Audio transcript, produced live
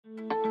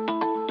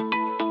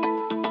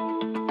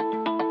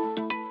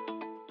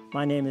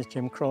My name is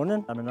Jim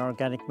Cronin. I'm an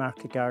organic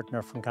market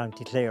gardener from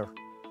County Clare.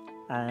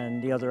 And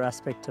the other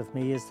aspect of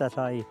me is that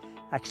I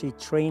actually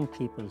train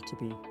people to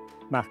be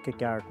market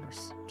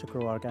gardeners, to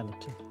grow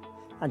organically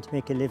and to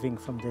make a living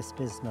from this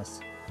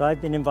business. So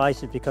I've been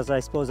invited because I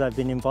suppose I've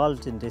been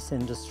involved in this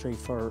industry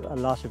for a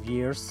lot of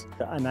years.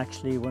 I'm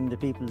actually one of the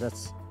people that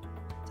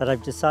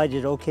I've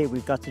decided, okay,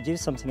 we've got to do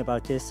something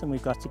about this and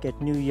we've got to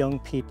get new young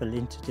people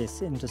into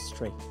this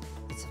industry.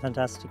 It's a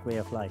fantastic way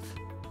of life.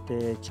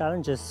 The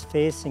challenges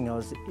facing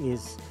us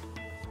is,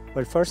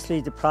 well,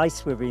 firstly, the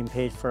price we're being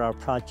paid for our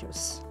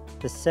produce.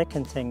 The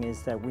second thing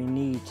is that we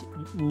need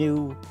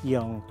new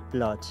young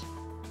blood.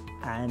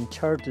 And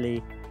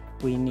thirdly,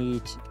 we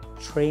need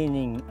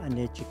training and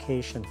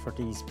education for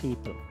these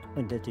people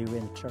when they do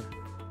enter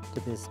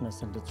the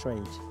business and the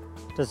trade.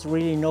 There's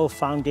really no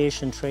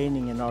foundation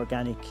training in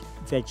organic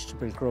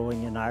vegetable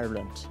growing in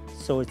Ireland.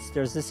 So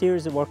there's a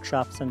series of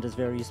workshops and there's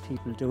various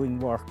people doing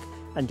work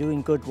and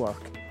doing good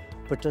work,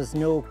 but there's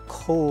no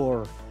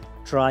core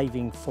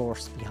driving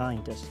force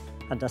behind it,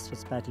 and that's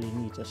what's badly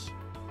needed.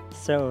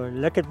 So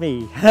look at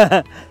me,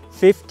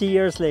 50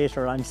 years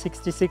later, I'm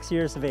 66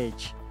 years of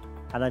age,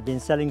 and I've been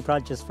selling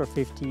produce for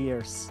 50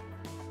 years.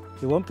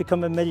 You won't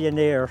become a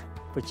millionaire,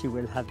 but you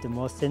will have the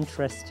most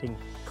interesting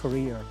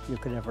career you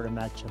could ever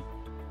imagine.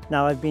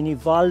 Now, I've been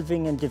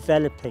evolving and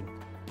developing.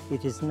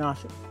 It is not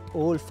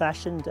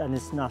old-fashioned and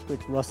it's not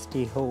with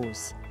rusty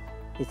hose.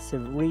 It's a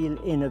real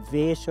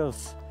innovative,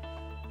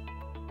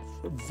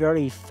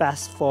 very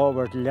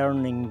fast-forward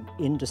learning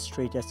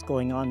industry that's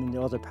going on in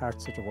the other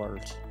parts of the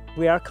world.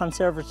 We are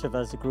conservative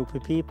as a group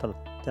of people.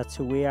 That's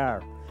who we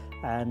are,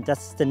 and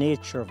that's the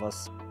nature of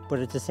us. But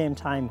at the same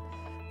time,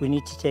 we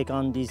need to take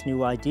on these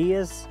new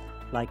ideas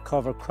like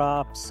cover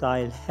crops,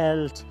 soil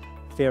health,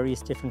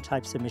 various different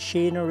types of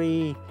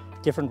machinery,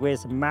 different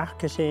ways of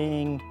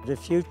marketing. The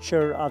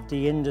future of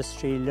the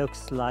industry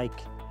looks like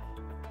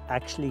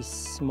actually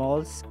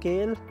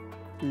small-scale,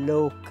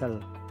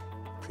 local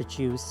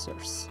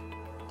producers.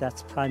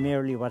 That's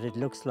primarily what it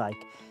looks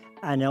like.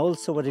 And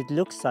also what it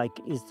looks like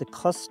is the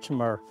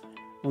customer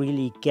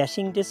really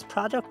getting this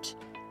product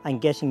and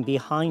getting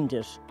behind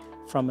it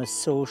from a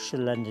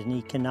social and an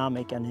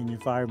economic and an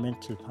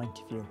environmental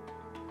point of view.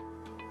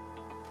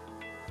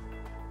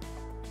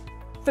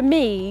 For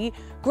me,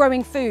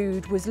 growing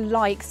food was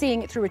like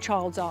seeing it through a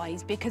child's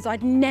eyes, because I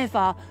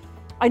never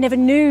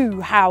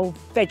knew how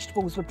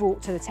vegetables were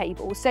brought to the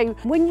table. So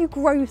when you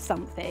grow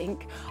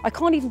something, I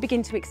can't even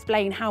begin to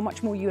explain how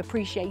much more you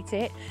appreciate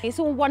it. It's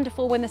all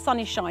wonderful when the sun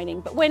is shining,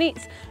 but when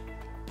it's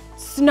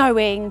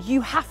snowing, you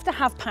have to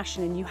have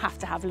passion and you have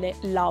to have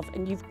love,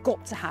 and you've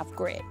got to have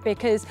grit,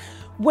 because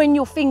when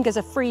your fingers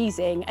are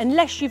freezing,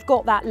 unless you've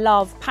got that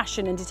love,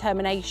 passion and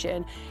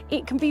determination,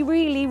 it can be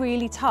really,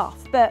 really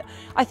tough. But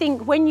I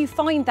think when you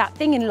find that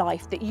thing in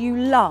life that you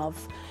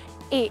love,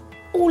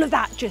 all of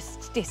that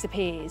just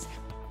disappears.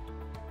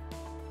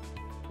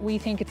 We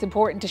think it's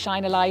important to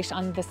shine a light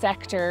on the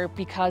sector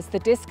because the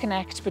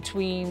disconnect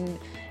between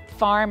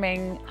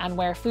farming and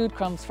where food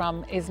comes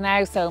from is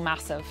now so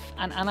massive.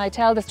 And I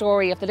tell the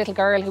story of the little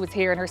girl who was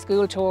here on her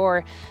school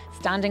tour,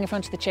 standing in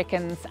front of the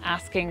chickens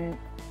asking,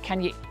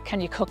 can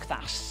you cook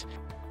that?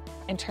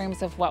 In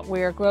terms of what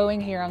we're growing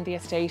here on the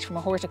estate from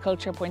a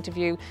horticulture point of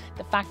view,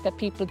 the fact that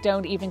people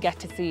don't even get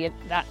to see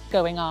that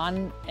going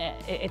on,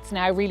 it's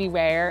now really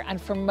rare.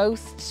 And for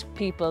most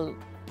people,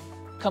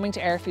 coming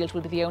to Airfield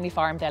will be the only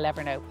farm they'll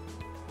ever know.